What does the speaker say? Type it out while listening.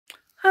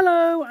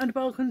Hello and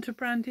welcome to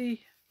Brandy's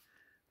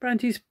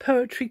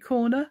Poetry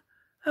Corner.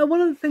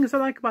 One of the things I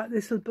like about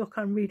this little book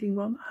I'm reading,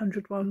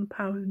 101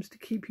 Poems to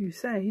Keep You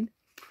Sane,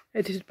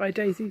 edited by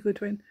Daisy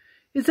Goodwin,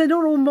 is they're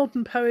not all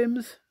modern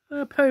poems,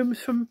 poems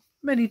from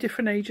many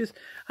different ages,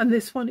 and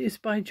this one is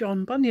by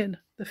John Bunyan,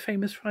 the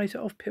famous writer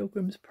of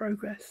Pilgrim's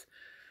Progress.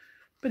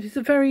 But it's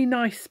a very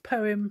nice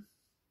poem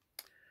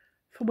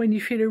for when you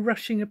feel you're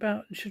rushing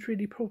about and should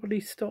really probably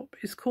stop.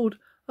 It's called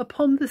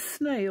Upon the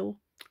Snail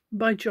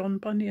by John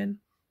Bunyan.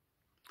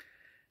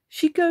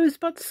 She goes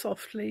but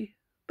softly,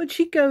 but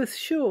she goeth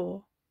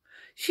sure.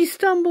 She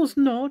stumbles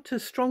not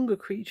as stronger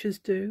creatures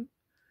do.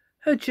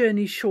 Her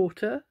journey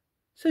shorter,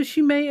 so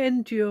she may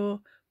endure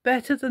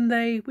better than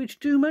they which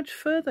do much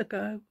further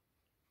go.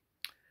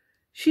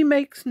 She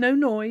makes no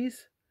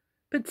noise,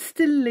 but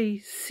stilly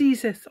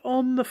seizeth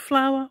on the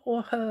flower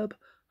or herb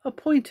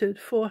appointed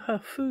for her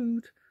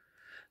food,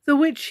 the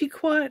which she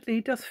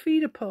quietly doth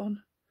feed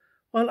upon,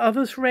 while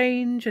others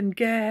range and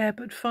gare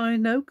but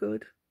find no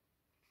good.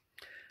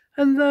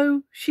 And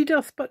though she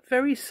doth but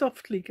very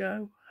softly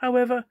go,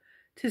 however,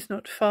 'tis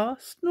not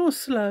fast nor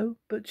slow,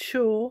 but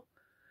sure,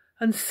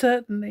 and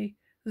certainly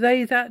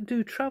they that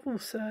do travel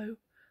so,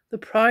 the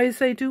prize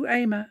they do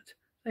aim at,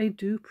 they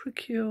do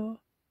procure.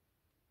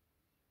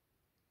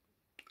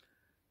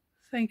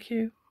 Thank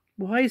you.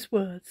 Wise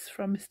words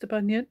from Mr.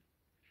 Bunyan.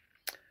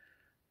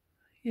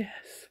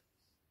 Yes.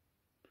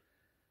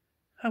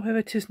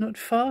 However, 'tis not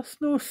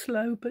fast nor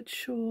slow, but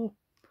sure.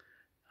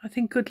 I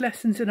think good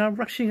lessons in our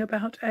rushing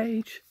about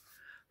age.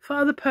 For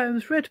other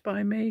poems read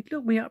by me,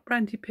 look me up,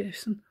 Brandy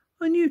Pearson,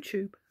 on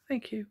YouTube.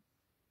 Thank you.